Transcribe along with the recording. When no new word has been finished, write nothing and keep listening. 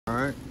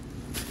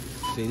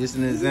See, this is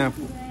an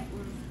example.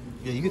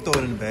 Yeah, you can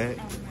throw it in the bag.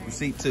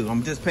 Receipt too.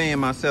 I'm just paying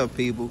myself,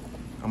 people.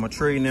 I'm a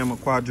trillionaire, I'm a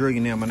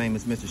quadrillionaire. My name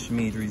is Mr.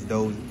 Shamee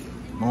Dozier.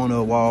 I'm owner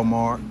of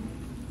Walmart.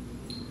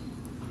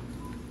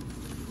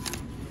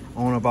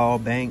 Owner of all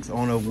banks.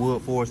 Owner of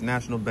Wood Forest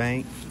National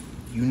Bank.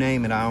 You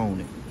name it, I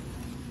own it.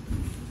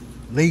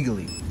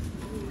 Legally.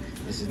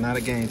 This is not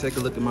a game. Take a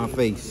look at my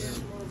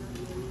face.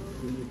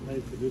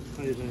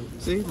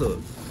 See, look.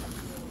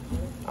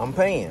 I'm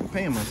paying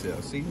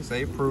myself. See,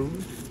 say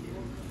approved.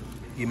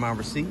 Get my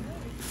receipt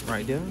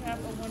right there.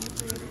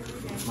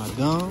 My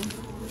gum.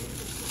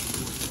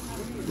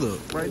 Look,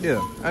 right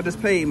there. I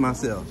just paid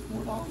myself.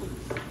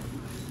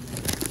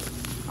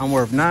 I'm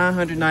worth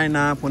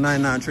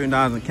 $999.99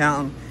 trillion in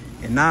counting,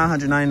 and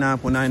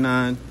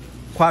 $999.99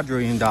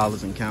 quadrillion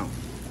in counting.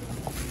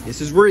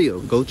 This is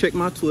real. Go check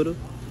my Twitter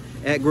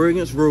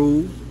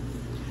 @GreGansRule.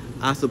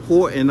 I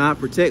support and I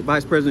protect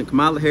Vice President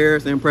Kamala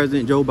Harris and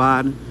President Joe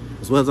Biden,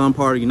 as well as I'm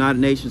part of the United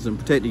Nations and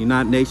protect the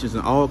United Nations,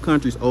 and all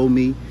countries owe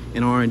me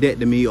and are in debt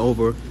to me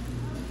over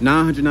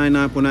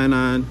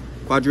 $999.99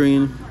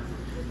 quadrillion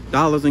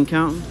in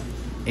counting,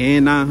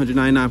 and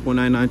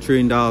 $999.99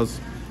 trillion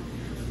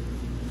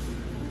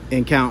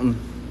in counting.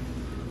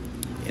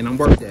 And I'm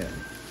worth that.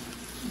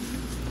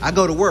 I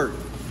go to work.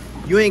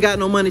 You ain't got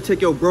no money,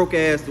 take your broke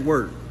ass to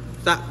work.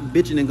 Stop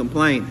bitching and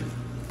complaining.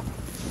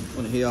 I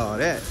wanna hear all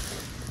that.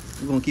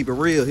 We're gonna keep it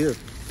real here.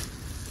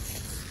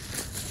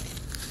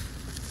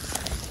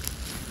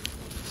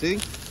 See?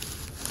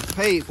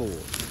 Paid for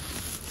it.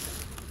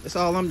 That's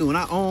all I'm doing.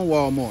 I own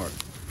Walmart.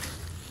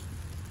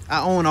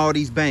 I own all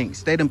these banks.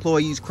 State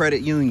Employees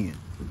Credit Union.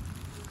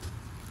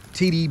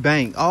 TD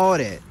Bank. All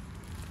that.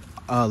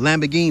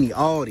 Lamborghini.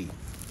 Audi.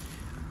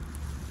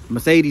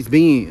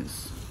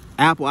 Mercedes-Benz.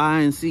 Apple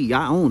INC.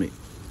 I own it.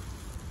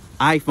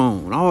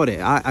 iPhone. All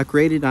that. I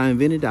created, I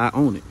invented, I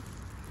own it.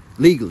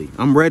 Legally.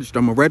 I'm registered.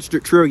 I'm a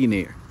registered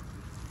trillionaire.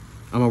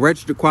 I'm a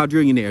registered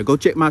quadrillionaire. Go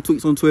check my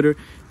tweets on Twitter.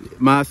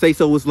 My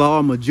say-so is law.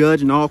 I'm a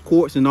judge in all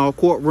courts, in all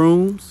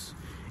courtrooms,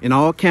 in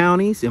all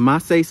counties. And my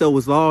say-so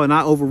is law, and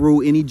I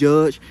overrule any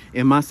judge.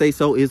 And my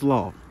say-so is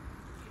law.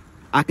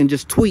 I can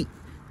just tweet,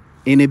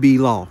 and it be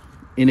law.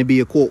 And it be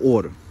a court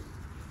order.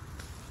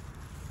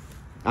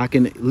 I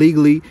can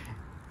legally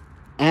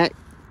act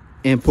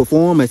and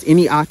perform as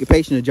any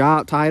occupation or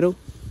job title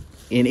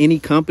in any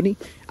company.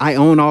 I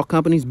own all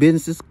companies,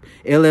 businesses,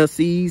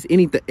 LLCs,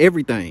 anything,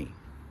 everything.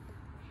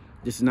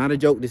 This is not a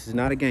joke. This is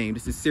not a game.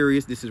 This is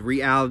serious. This is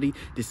reality.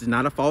 This is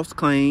not a false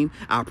claim.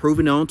 I've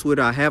proven it on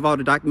Twitter. I have all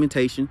the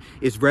documentation.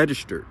 It's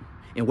registered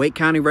in Wake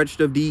County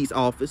Register of Deeds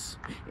office.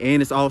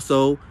 And it's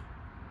also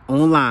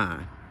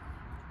online.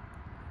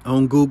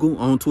 On Google,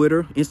 on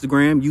Twitter,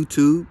 Instagram,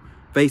 YouTube,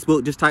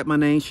 Facebook. Just type my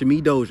name,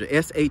 Shamee Dozier.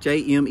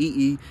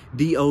 SHAMEE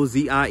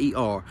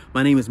DOZIER.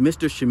 My name is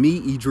Mr.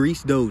 Shamee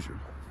Idris Dozier.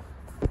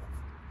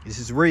 This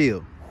is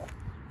real.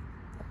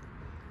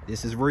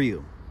 This is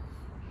real.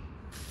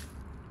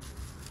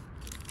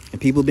 And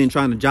people have been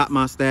trying to jot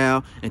my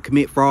style and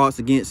commit frauds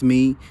against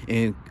me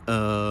and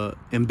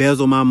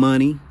embezzle my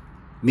money.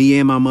 Me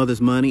and my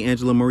mother's money.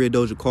 Angela Maria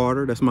Dozier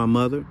Carter. That's my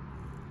mother.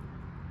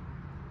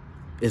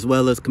 As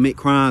well as commit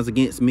crimes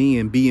against me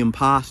and be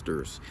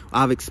imposters.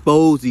 I've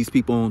exposed these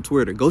people on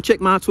Twitter. Go check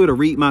my Twitter.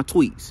 Read my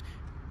tweets.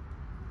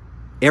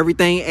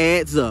 Everything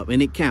adds up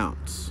and it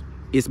counts.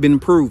 It's been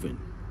proven.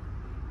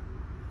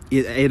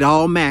 It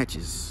all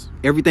matches.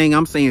 Everything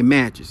I'm saying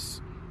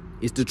matches.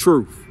 It's the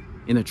truth.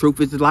 And the truth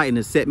is the light, and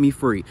it set me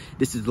free.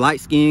 This is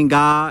light-skinned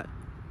God.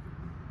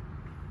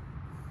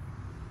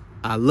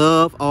 I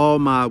love all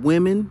my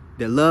women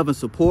that love and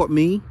support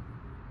me.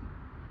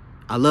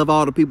 I love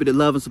all the people that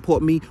love and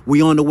support me.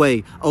 We on the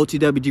way.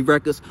 OTWG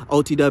Records,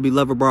 OTW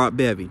Lover Broad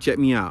Bevy. Check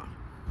me out.